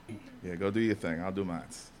Yeah, go do your thing. I'll do mine.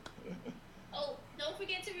 Oh, don't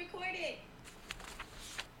forget to record it.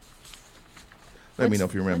 Let me know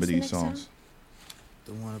if you remember these songs.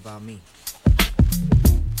 The one about me.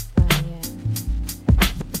 Oh, yeah.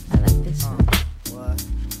 I like this one. What?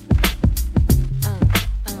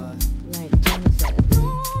 Like Jimmy said.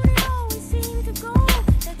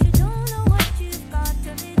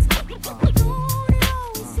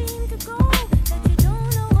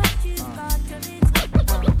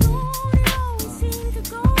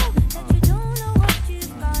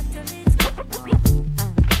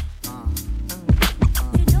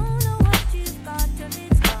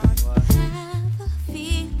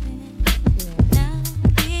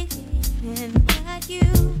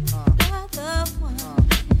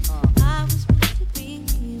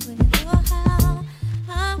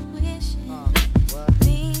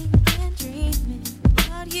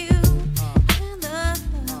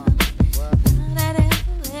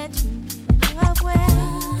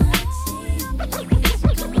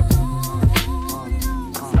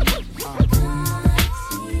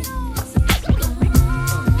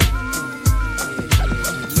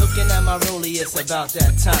 About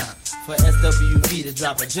that time for SWV to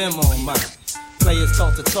drop a gem on mine. Players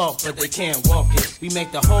talk the talk, but they can't walk it. We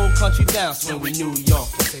make the whole country bounce when we New York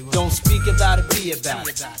it. Don't speak about it, be about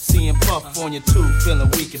it. Seeing Puff on your tube, feeling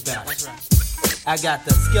weak about it. I got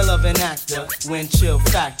the skill of an actor, wind chill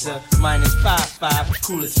factor, minus 5'5",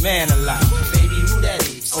 coolest man alive. Baby, who that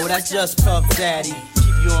is? Oh, that's just Puff Daddy.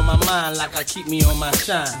 Keep you on my mind like I keep me on my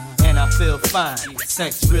shine. And I feel fine,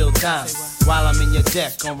 sex real time. While I'm in your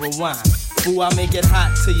deck on rewind. Ooh, I make it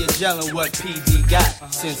hot till you're gelling what PD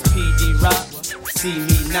got. Since PD rock, see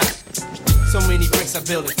me not. So many bricks I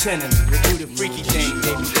build a tenement. Do the freaky thing,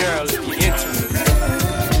 baby girl, if you're into it.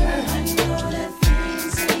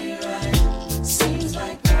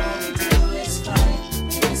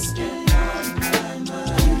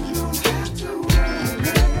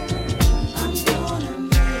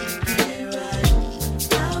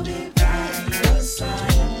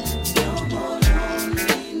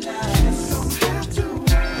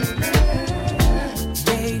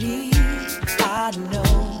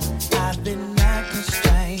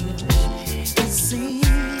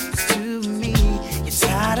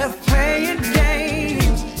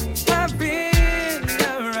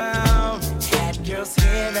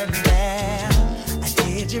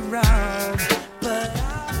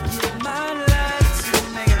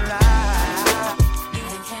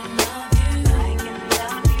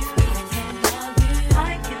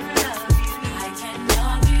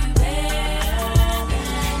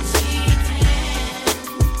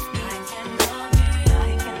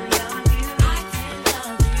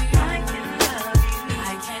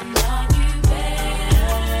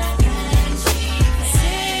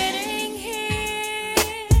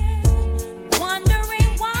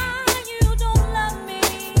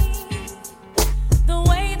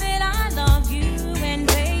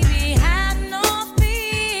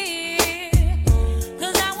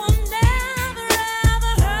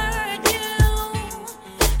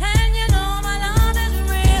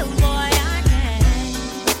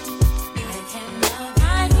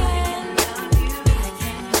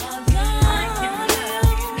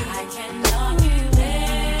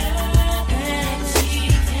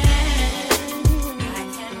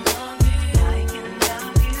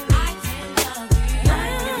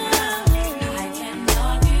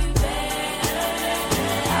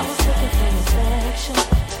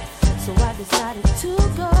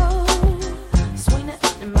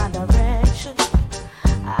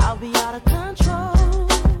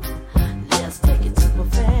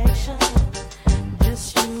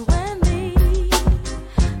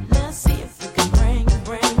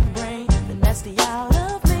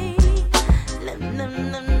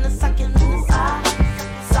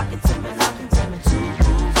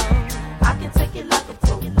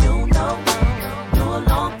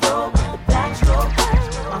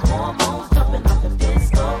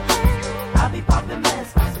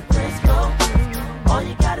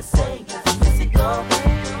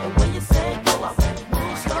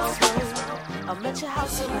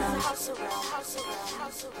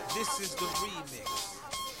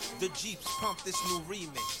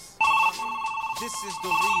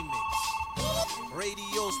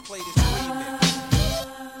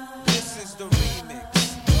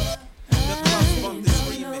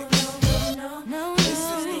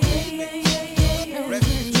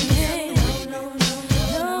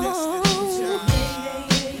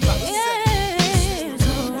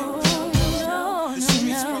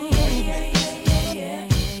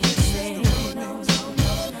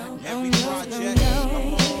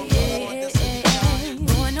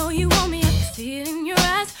 I know you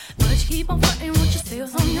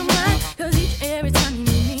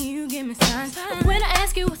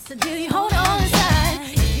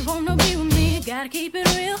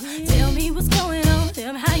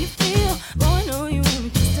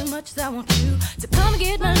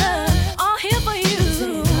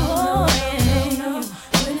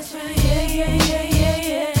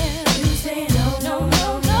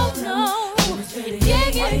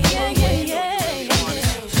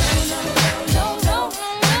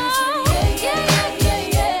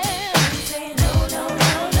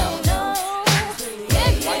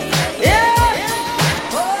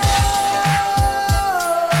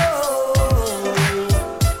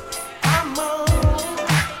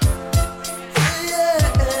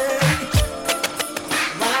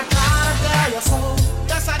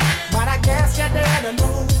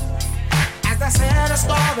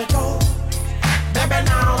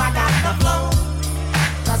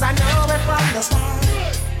just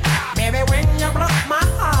like, baby, when you broke my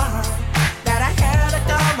heart, that I had to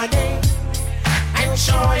come again and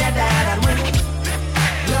show you that I'd win.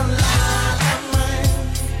 You lied to me.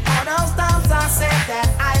 All those times I said that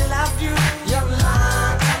I loved you, you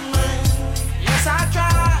lied to me. Yes, I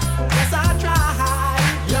tried. Yes, I tried.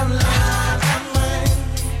 You lied to me.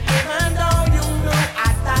 Even though you knew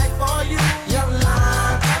I'd die for you, you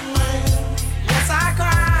lied to me. Yes, I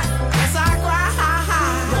cried. Yes, I cried.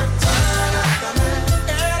 Return up to me.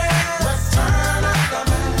 It is. Return up to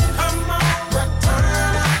me. Come on.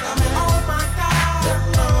 Return up to me. Oh my God. You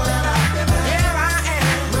know that I've been there. Here I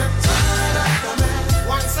am. Return up to me.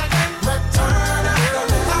 Once again. Return up to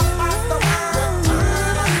me. Top of the world.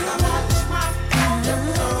 Return up to me. Watch my phone. You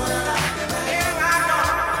know that I've been there. Here I go.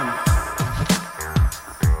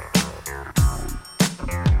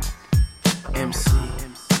 MC.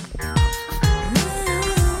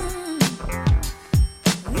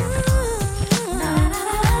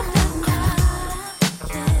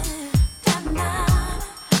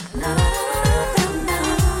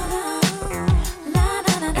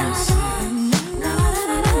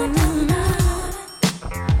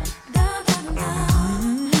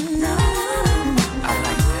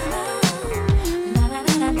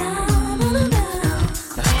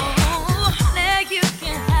 You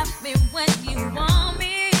can have me when you want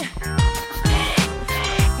me.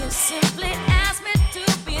 You simply ask me to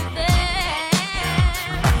be there.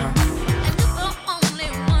 And you're the only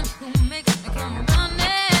one who makes me come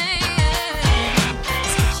running.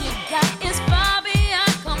 What you got is far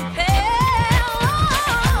beyond compare.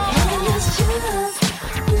 And it's just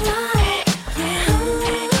like you.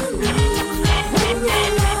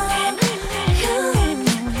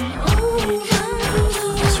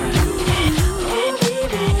 When you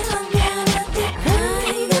love me,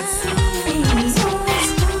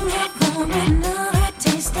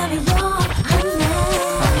 taste of your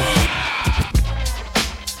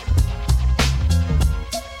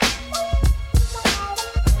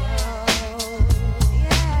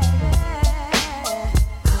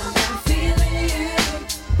I'm feeling you,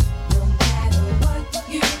 no matter what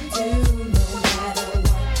you do, no matter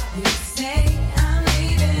what you say, I'm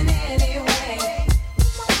leaving anyway.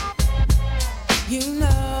 You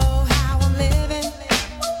know how I'm living.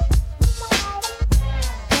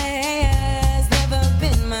 Has never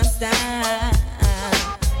been my style.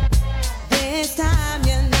 This time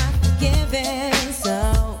you're not forgiving,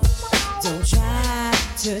 so don't try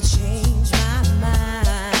to change my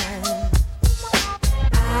mind.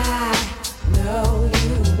 I know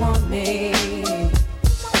you want me.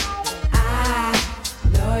 I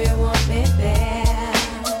know you want me there.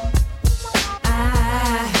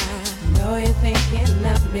 I know you're thinking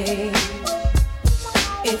of me.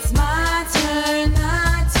 It's my turn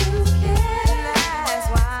not to care. That's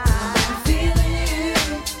why I'm feeling you.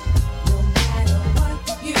 No matter what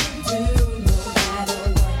you do, no matter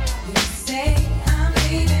what you say, I'm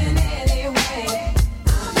leaving anyway.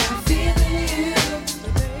 I'm feeling you.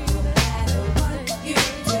 No matter what you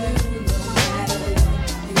do, no matter what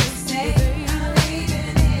you say, I'm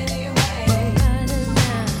leaving anyway.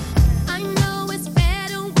 I know it's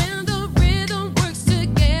better when the rhythm works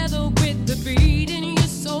together with the beat in your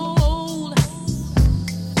soul.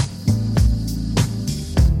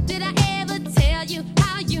 Did I ever tell you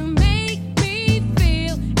how you make me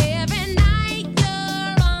feel? Every night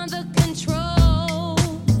you're under control.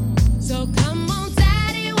 So come on,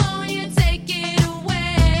 daddy, won't you take it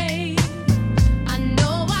away? I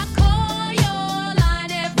know I call your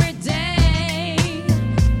line every day.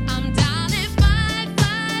 I'm dialing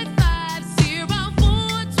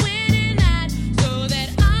 555-0429 so that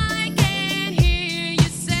I can hear you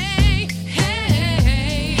say,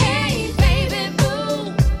 hey, hey, baby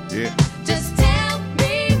boo. Yeah. Just tell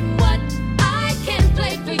me what I can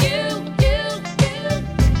play for you.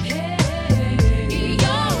 Hey,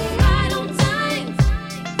 you're right on time.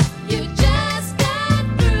 You just got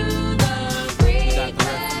through the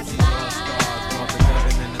request line.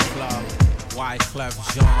 In the club. Wyclef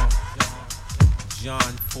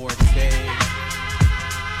Jean Forte,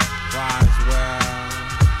 Roswell.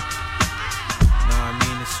 Know what I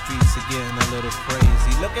mean? The streets are getting a little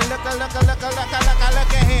crazy. Look at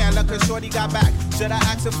here. Look at shorty got back. Should I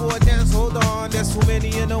ask her for a dance? Hold on, there's too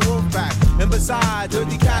many in the wolf pack. And besides,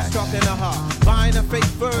 dirty cash talking to her, buying her fake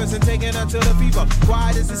furs and taking her to the fever.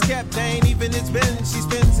 Quiet as it's kept, they ain't even it's been. She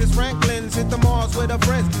spends his Franklin's, hit the malls with her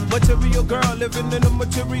friends. Material girl living in a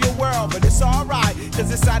material world, but it's alright,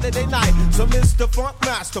 cause it's Saturday night. So Mr. Funk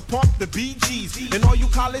Master, pump the BGs. And all you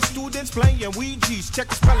college students playing Ouija's. Check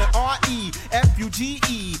the spelling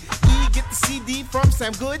R-E-F-U-G-E. Get the CD from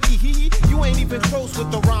Sam Goody. You ain't even close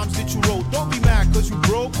with the rhymes that you wrote. Don't be mad cause you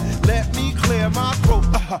broke. Let me clear my throat.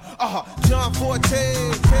 John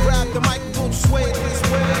Forte, grab the mic and don't sway it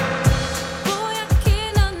this way.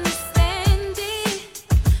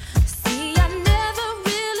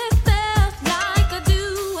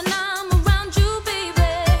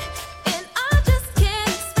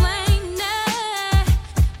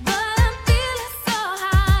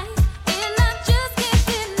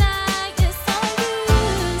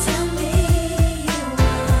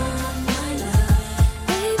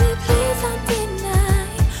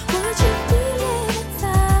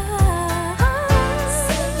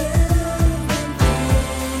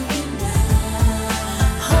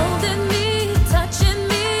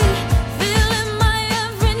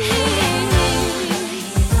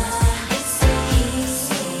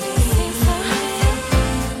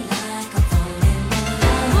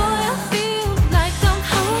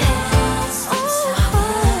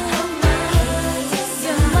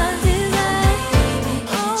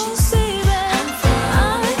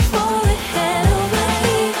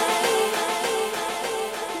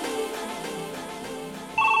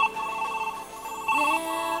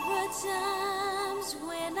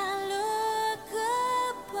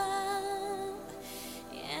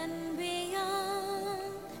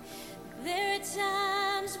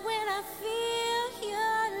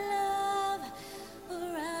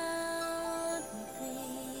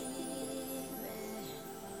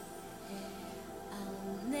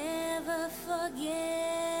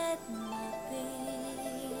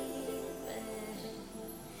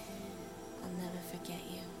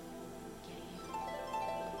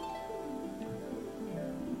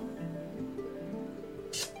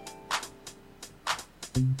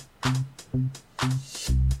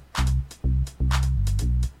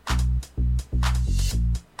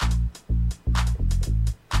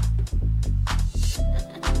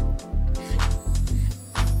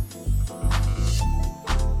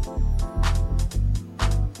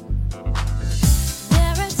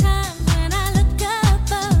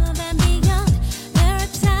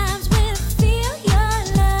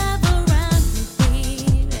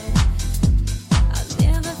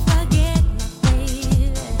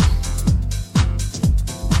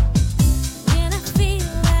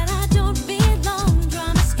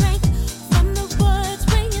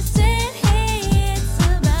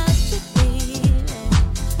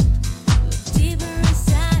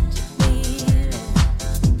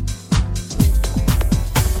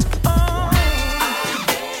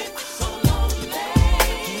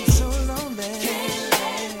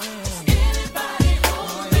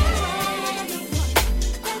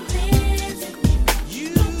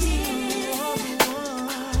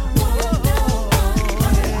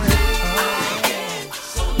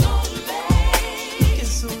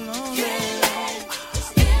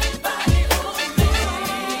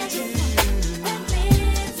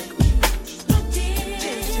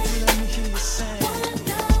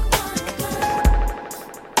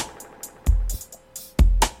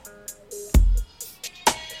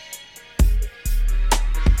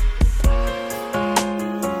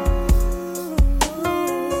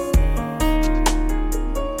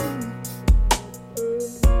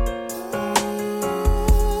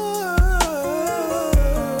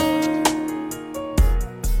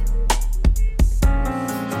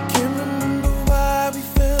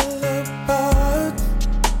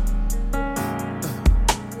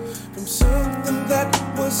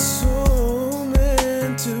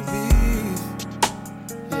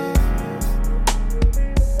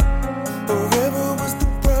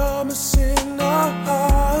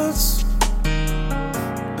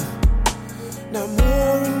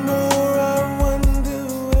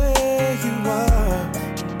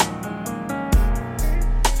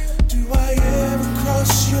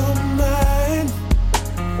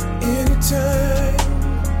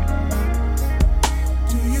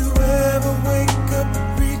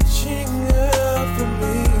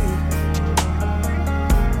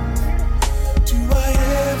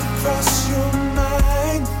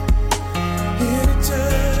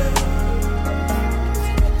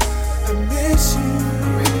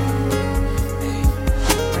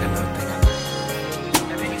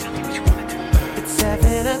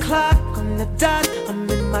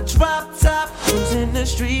 my drop top, cruising the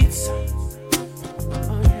streets.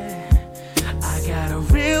 Oh yeah, I got a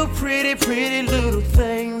real pretty, pretty little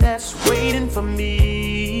thing that's waiting for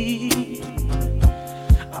me.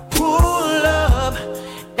 I pull up,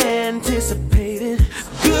 anticipating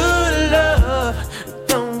good love.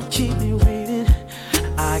 Don't keep me waiting.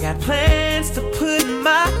 I got plans to put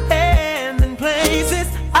my hand in places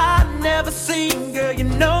I've never seen. Girl, you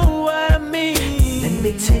know what I mean. Let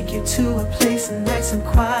me take you to a place nice and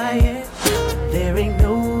quiet. There ain't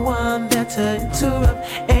no one there to interrupt.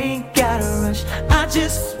 Ain't gotta rush. I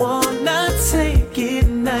just wanna take it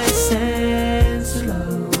nice and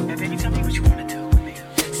slow. And then you tell me what you wanna do with me.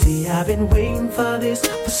 See, I've been waiting for this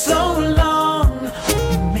for so long.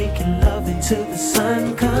 We'll be making love until the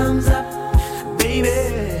sun comes up. Baby,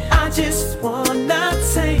 I just wanna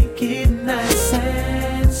take it nice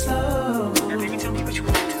and slow. And then you tell me what you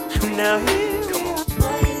wanna do. Now here.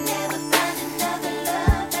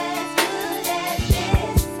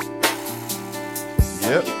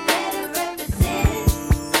 Yep.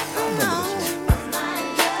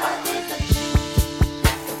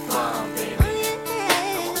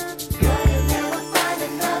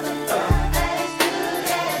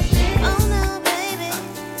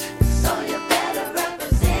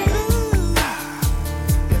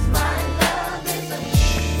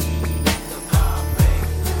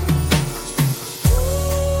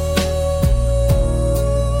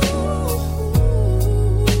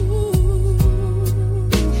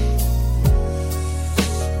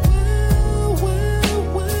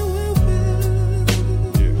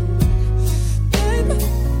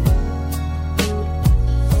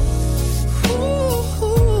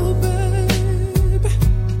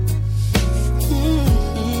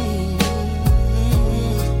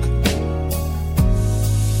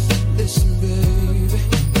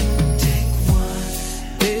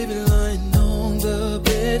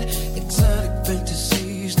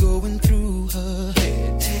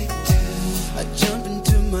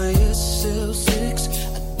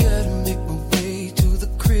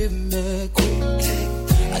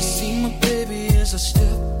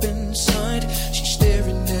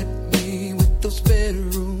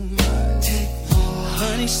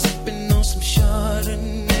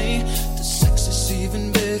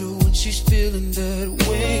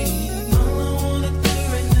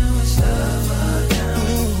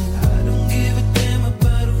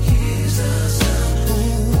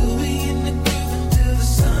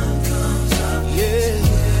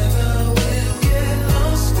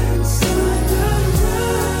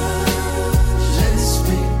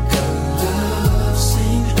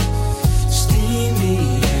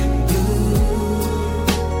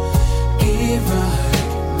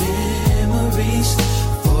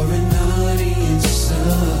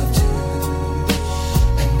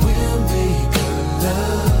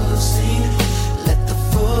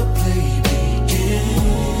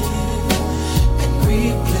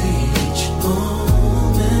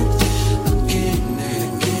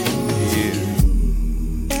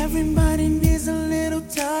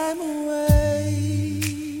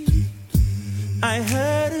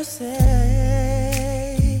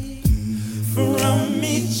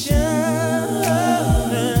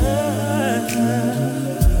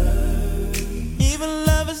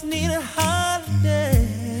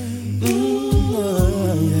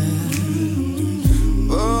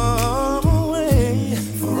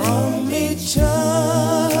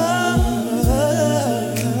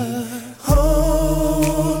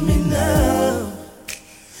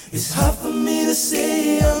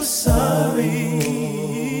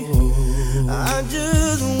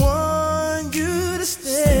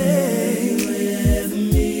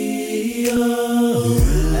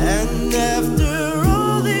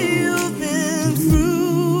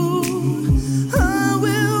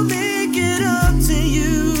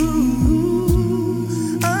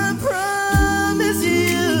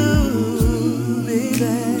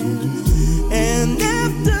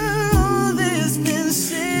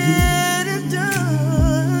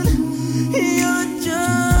 You're just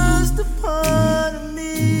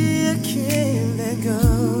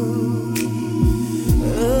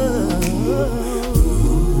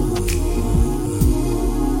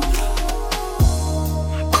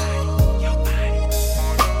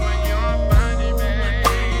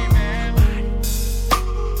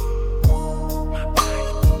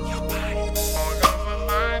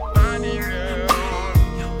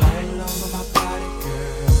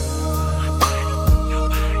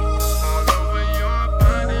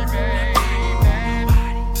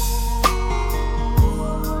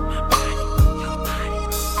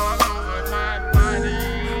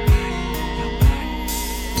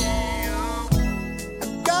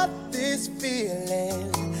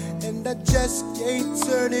just can't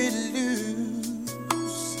turn it loose.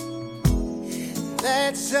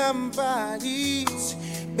 That somebody's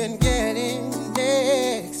been getting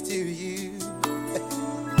next to you. I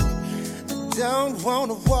don't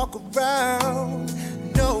wanna walk around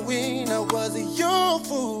knowing I was your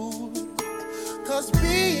fool. 'Cause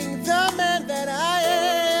being the man that I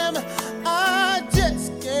am, I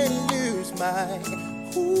just can't lose my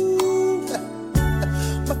cool.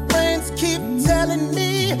 My friends keep telling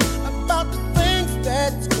me about the things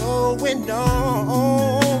that's going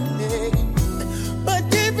on. Yeah. But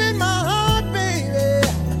deep in my heart, baby,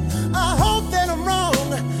 I hope that I'm wrong.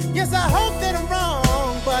 Yes, I hope that I'm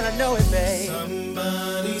wrong, but I know it, babe.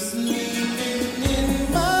 Somebody's sleeping in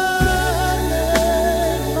my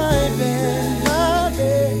bed, my bed, my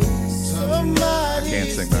bed. Somebody's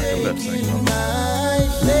Can't sing back, lip sync. in my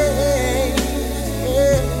bed,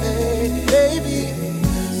 baby.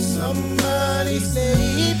 Somebody's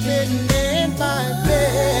sleeping in my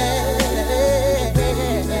bed,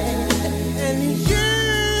 and you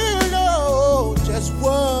know just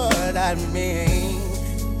what I mean.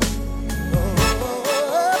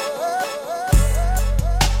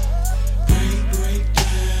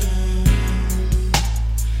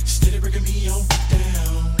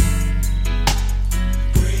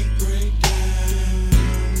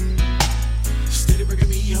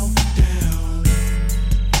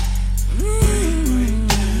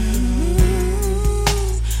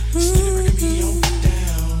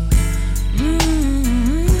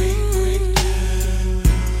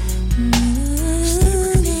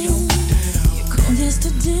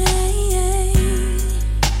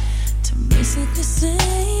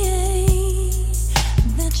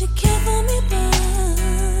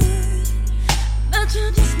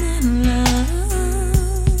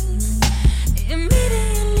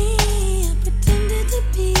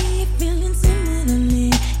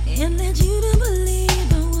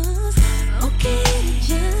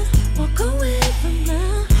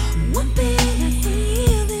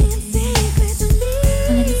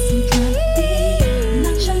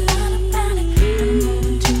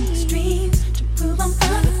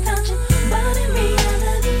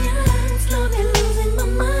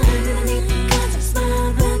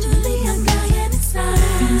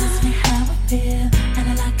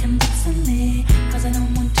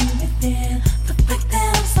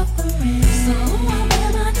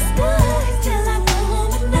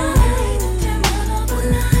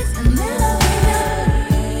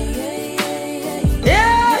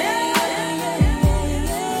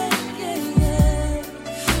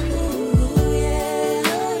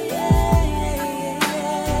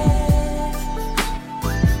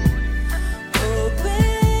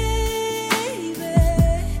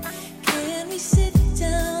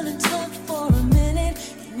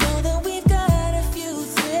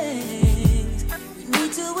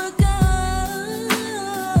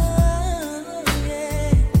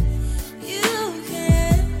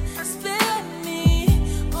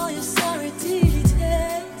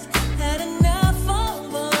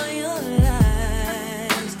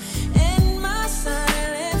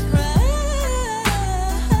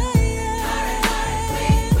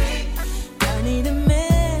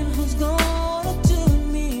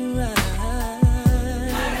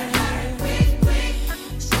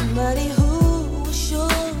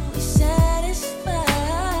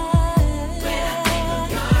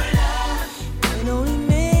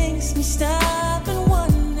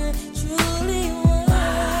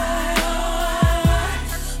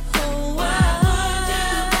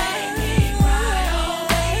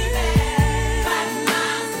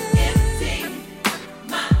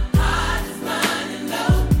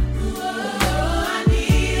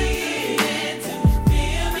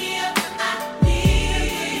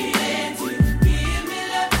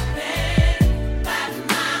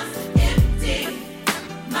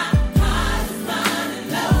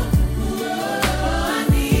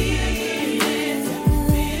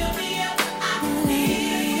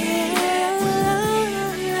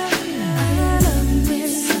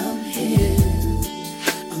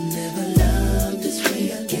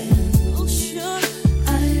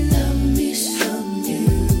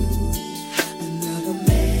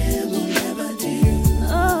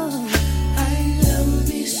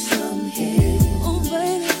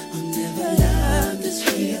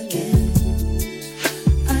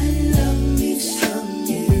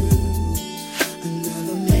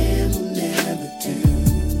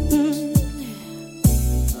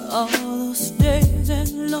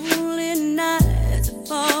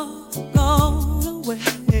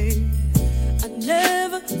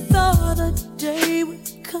 day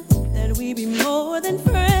would come that we'd be more than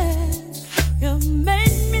friends. You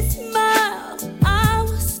made me smile.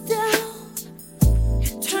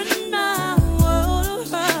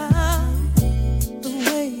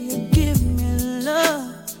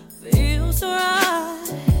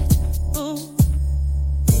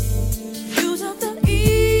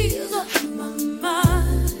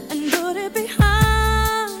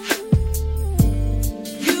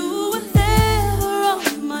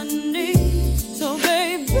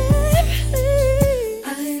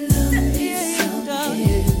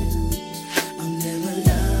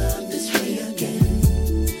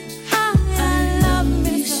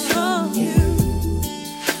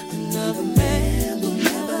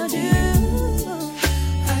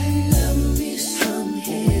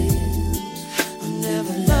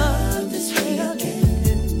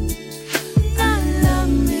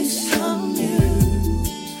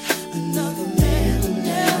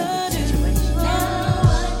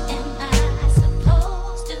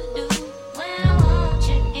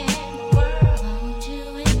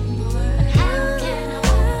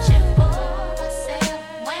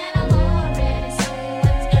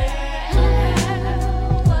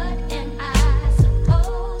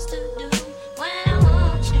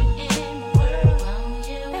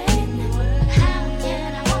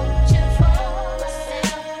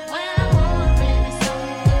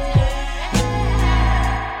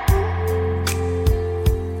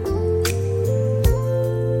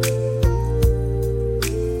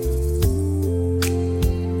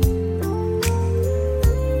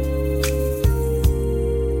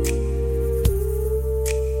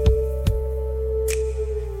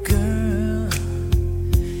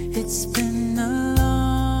 It's been a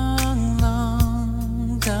long,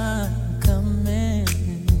 long time coming.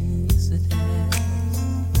 Yes, it has.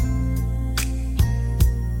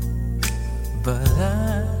 But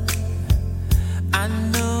I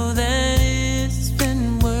know that it's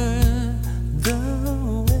been worth the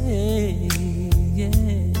wait. Yeah.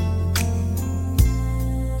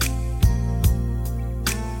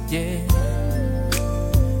 Yeah.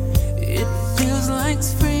 It feels like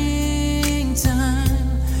springtime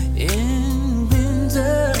in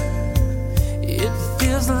winter. It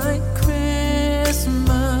feels like Christmas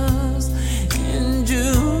in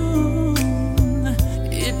June.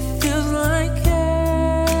 It feels like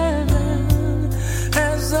heaven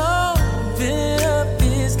has opened up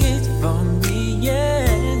its gates for me, yeah,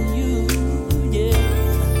 and you, yeah.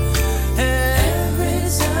 Every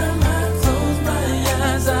time I close my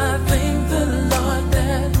eyes, I thank the Lord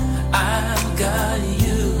that I've got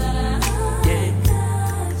you, yeah,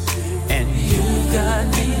 and you got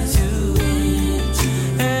me too.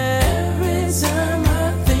 Every time I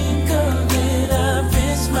think of it, I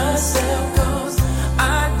pinch myself, 'cause I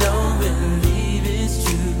don't believe it's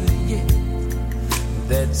true, yeah,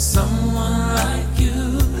 that someone like you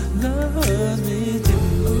loves me too.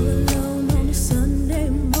 Alone on a Sunday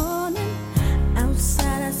morning,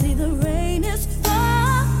 outside I see the rain is falling.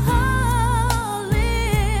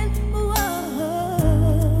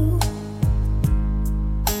 Whoa.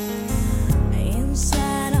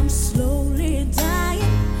 Inside I'm slowly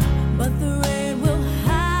dying, but the rain will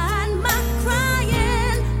hide my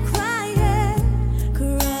crying, crying,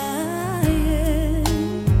 crying.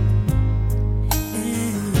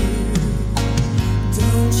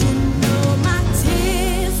 Don't you know my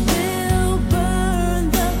tears will burn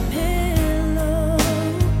the pillow?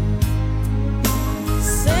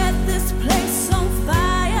 Set this place on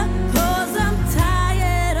fire, 'cause I'm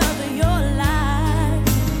tired of your lies.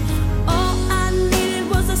 All I needed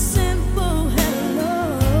was a simple hello,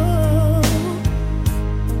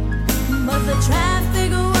 but the traffic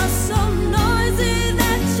was so noisy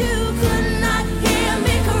that you could not hear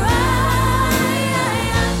me cry.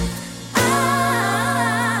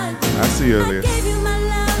 I see you I earlier. gave you my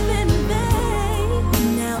love in vain.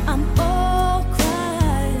 Now I'm all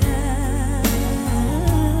cried out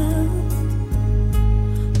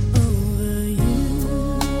over you.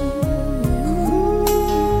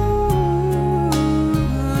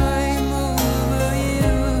 I'm over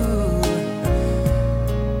you.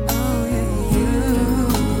 Oh yeah, you.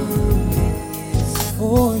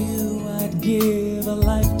 For you, I'd give a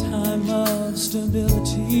lifetime of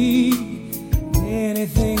stability.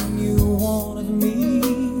 Anything you want of me.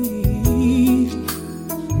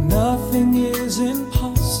 Nothing is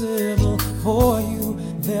impossible for you.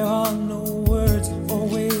 There are no words or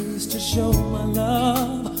ways to show my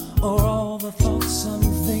love, or all the thoughts I'm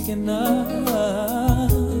thinking of.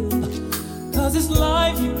 'Cause this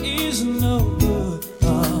life here is no good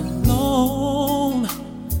alone.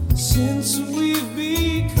 Since we've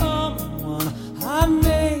become one, I've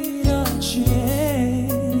made a change.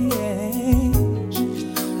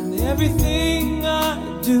 And everything I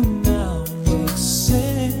do now makes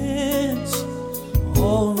sense.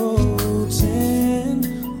 All roads end,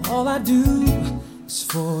 all I do is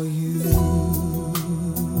for you.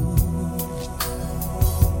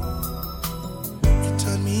 You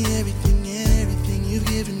taught me everything, everything you've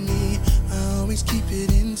given me. I always keep it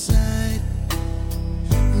inside.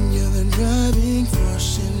 You're the driving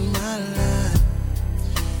force in my life.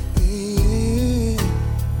 Yeah.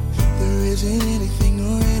 There isn't anything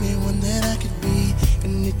or anyone that I could be,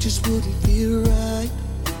 and it just wouldn't feel right.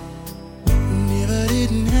 If I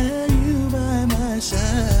didn't have you by my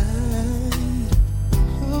side.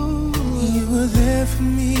 Oh, you were there for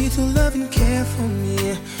me to love and care for me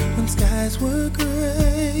when skies were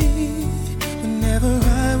gray. Whenever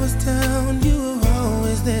I was down, you were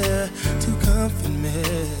always there to comfort me.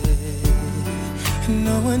 And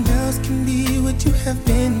no one else can be what you have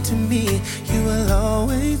been to me. You will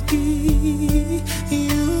always be,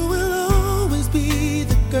 you will always be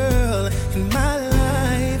the girl in my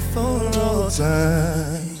life for all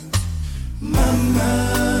time. Mama,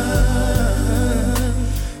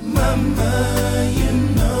 mama, you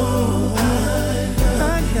know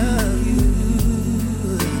I love you.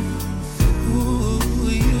 Ooh,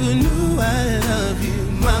 you know I love you,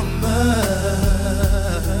 mama.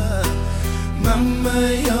 Mama,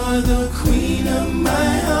 you're the queen of my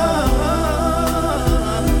heart.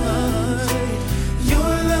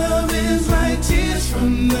 Your love is like tears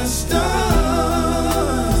from the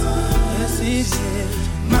stars. Yes, it is.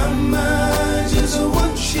 Mama, I just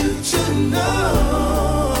want you to know,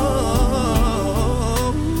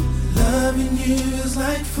 loving you is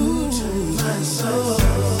like food soul.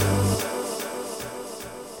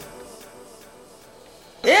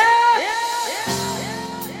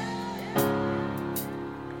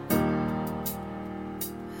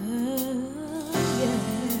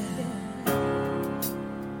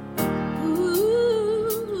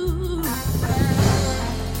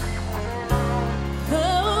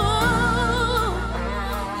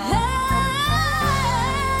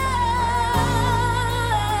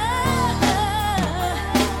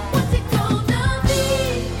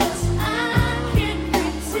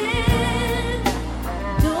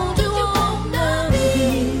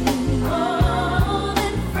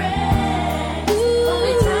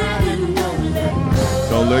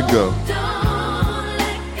 Don't let go.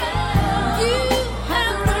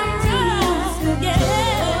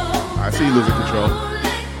 I see you losing control.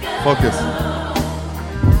 Focus.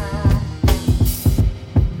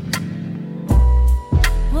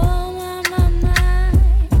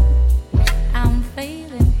 I'm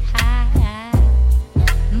feeling high.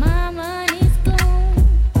 My money's gone.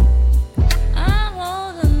 I'm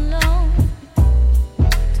all alone.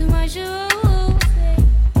 Too much to say.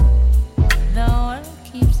 The world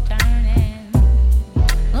keeps turning.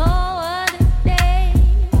 Oh, what a day.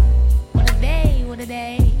 What a day, what a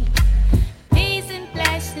day. Peace and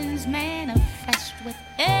blessings manifest.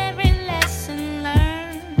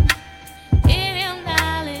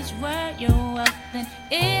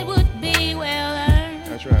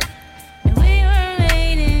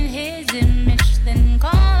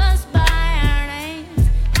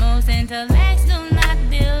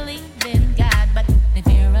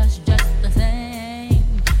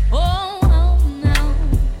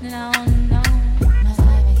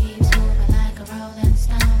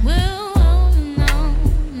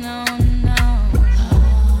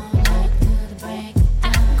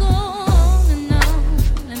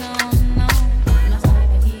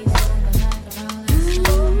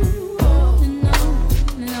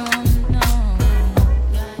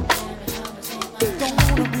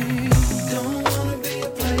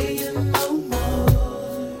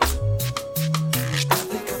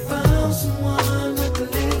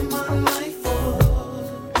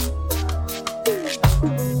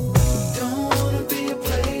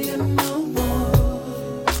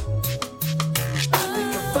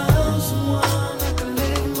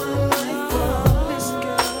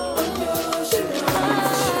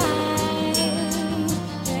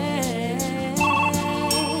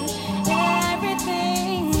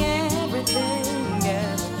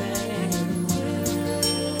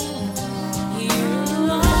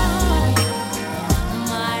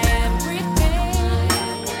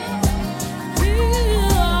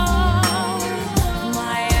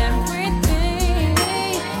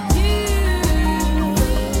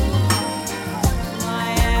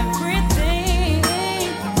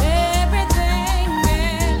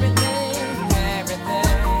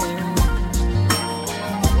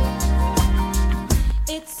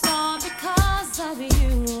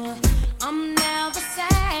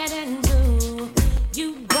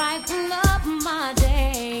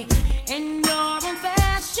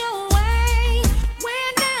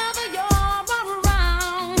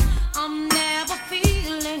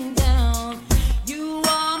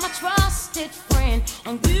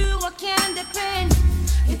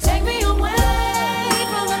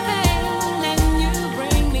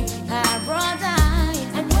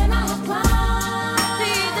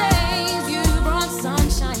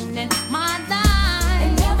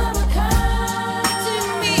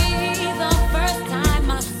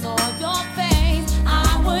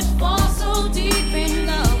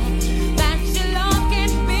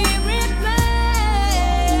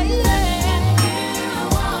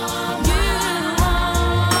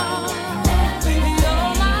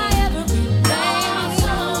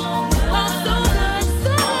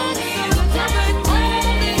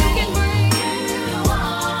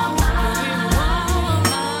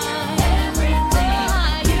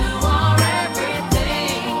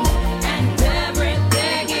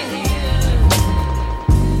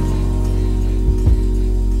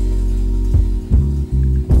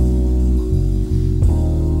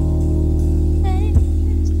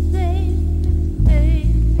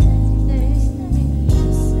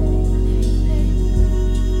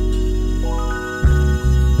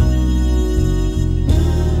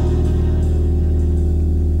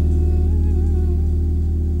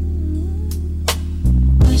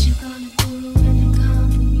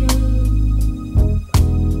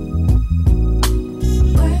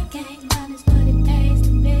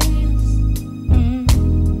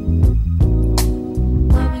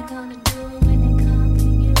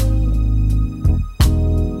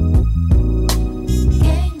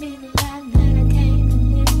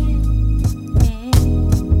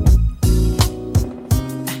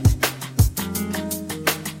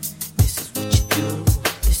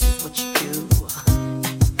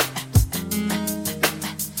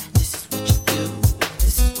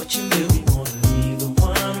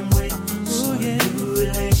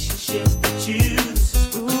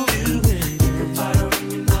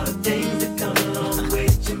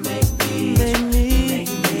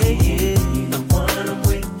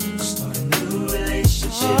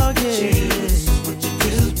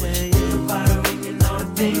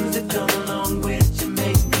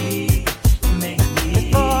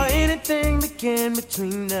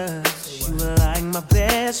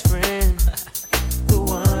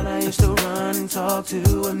 used to run and talk to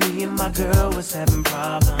when me and my girl was having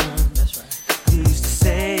problems. That's right. You used to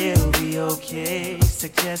say it'll be okay,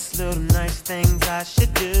 suggest little nice things I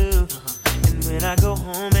should do. And when I go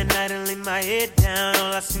home at night and lay my head down,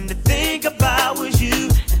 all I seem to think about was you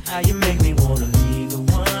and how you make me wanna be the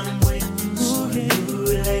one I'm with. Start a new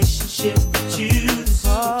relationship with you. This is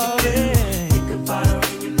what you do. Think about her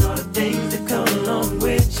and you know the things that come along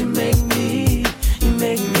with you. Make me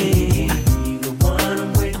be the one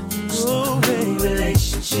I'm with. Start a new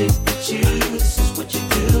relationship with you. This is what you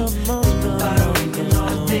do. Think about her and you know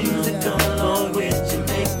the things that come along with you.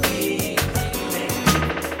 Make me.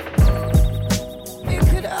 It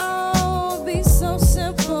could all be so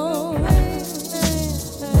simple,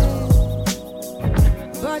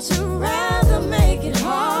 but you'd rather make it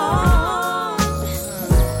hard.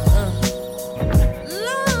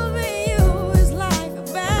 Loving you is like a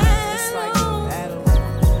battle,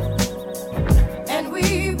 and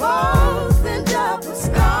we both end up with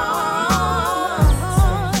scars.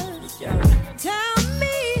 Tell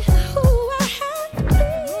me who I have to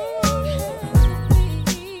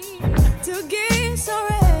be to get so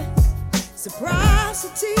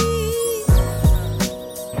reciprocity.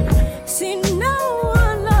 See, no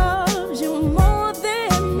one loves you more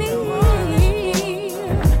than me,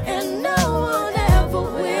 and no one ever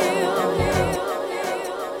will.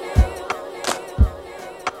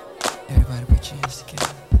 Everybody put your hands together.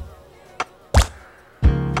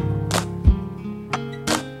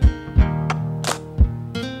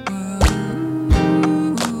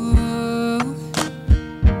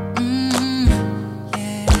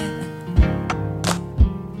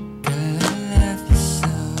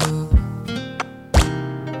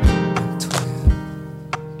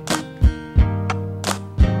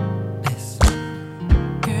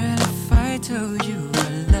 Told you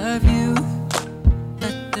I love you.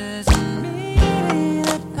 That doesn't mean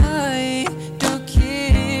that I don't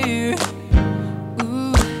care.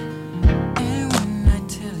 Ooh, and when I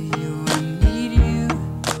tell you I need you,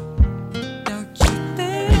 don't you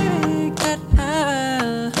think that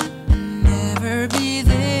I'll never be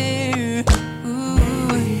there? Ooh,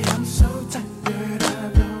 baby, I'm so tired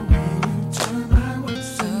of the way you turn my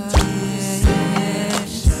words into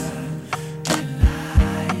yes. And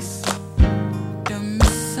lies. Don't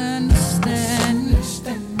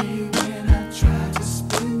misunderstand me when I try to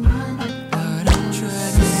speak my mind. What I'm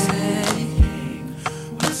trying to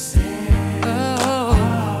say,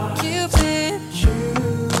 oh, Cupid,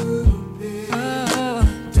 oh,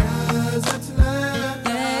 doesn't love,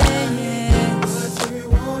 yeah, what you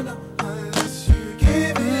wanna unless you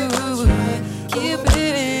give it a try.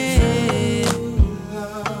 Cupid,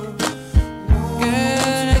 girl,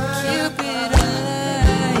 Cupid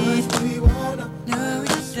alive. No,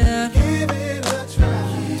 it's not.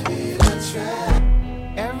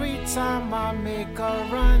 Every time I make a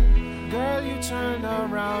run, girl, you turn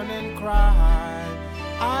around and cry.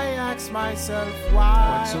 I ask myself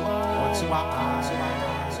why, why?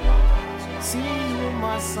 See, you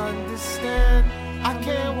must understand, I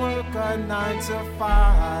can't work a 9 to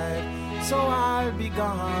 5, so I'll be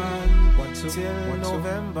gone till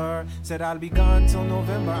November. Said I'll be gone till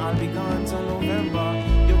November, I'll be gone till November.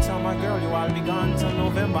 You tell my girl, I'll be gone till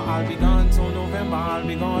November, I'll be gone till November, I'll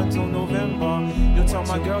be gone till November. You tell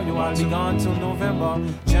my girl, I'll be gone till November.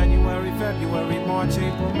 January, February, March,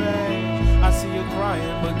 April, May. I see you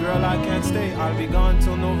crying, but girl, I can't stay. I'll be gone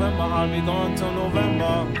till November, I'll be gone till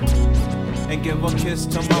November. And give a kiss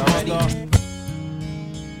to my mother.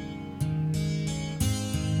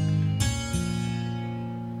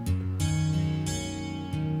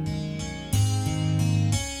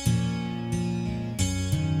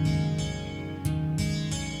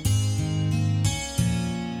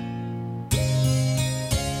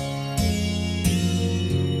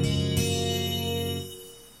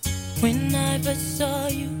 When I first saw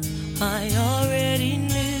you, I already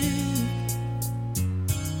knew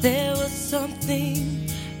there was something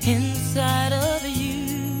inside of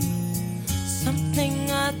you, something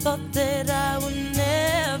I thought that I would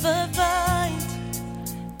never find.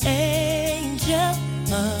 Angel of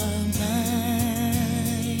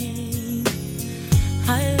mine,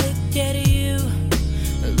 I look at you,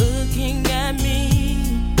 looking at me.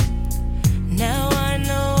 Now I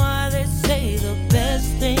know why they say the best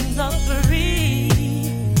things are free.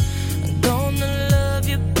 I'm gonna love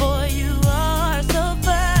you, boy, you are so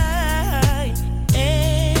fine.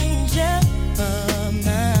 Angel of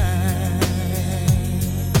mine,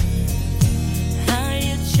 how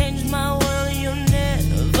you changed my world, you'll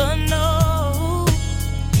never know.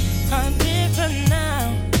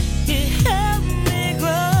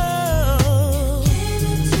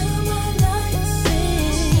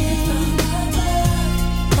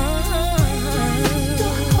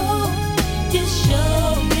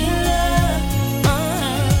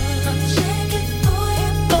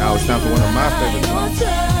 favorite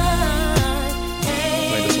song.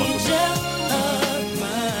 Play this one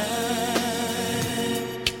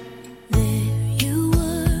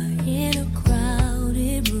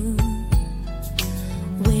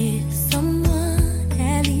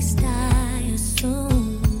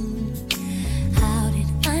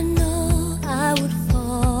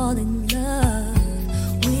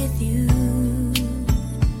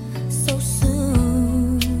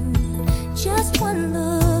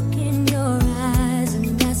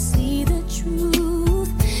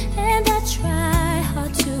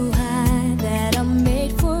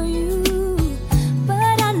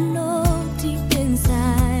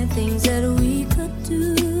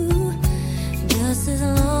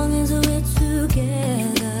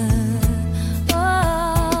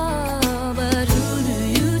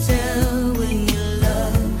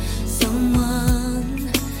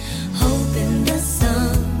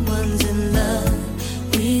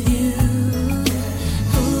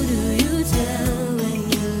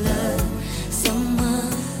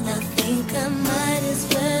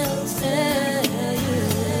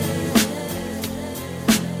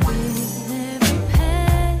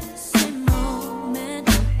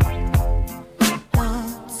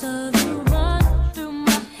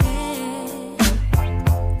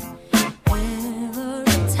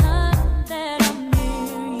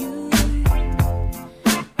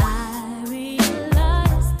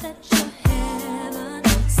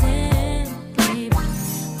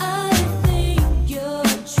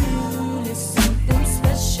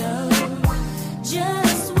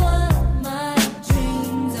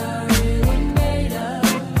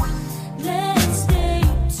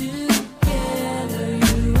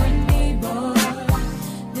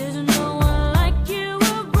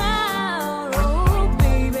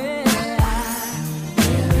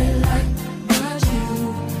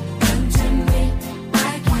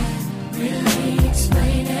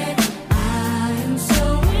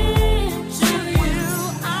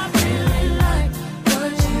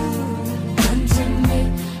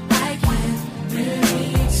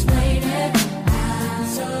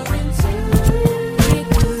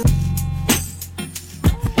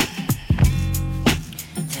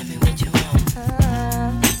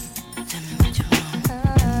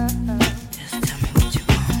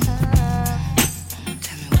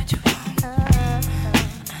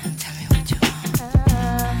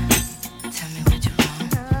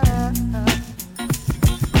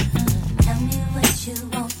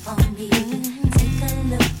for me.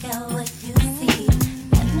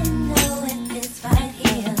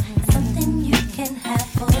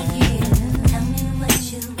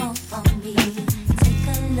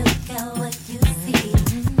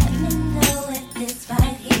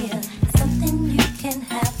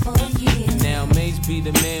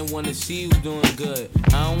 See you doing good.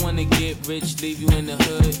 I don't wanna get rich, leave you in the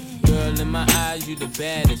hood. Girl, in my eyes, you the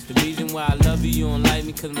baddest. The reason why I love you, you don't like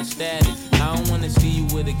me cause my status. I don't wanna see you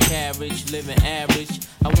with a carriage, living average.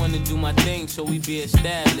 I wanna do my thing so we be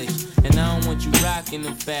established. And I don't want you rocking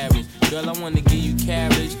them fabrics. Girl, I wanna give you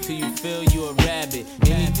carriage till you feel you a rabbit.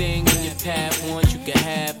 Anything in your path, want you can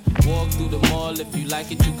have. Walk through the mall, if you like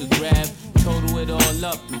it, you could grab. Total it all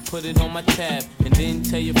up and put it on my tab. And then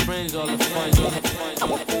tell your friends all the fun you had.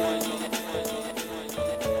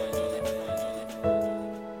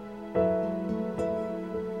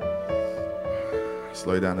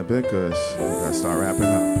 Slow down a bit, cause we gotta start wrapping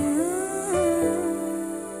up.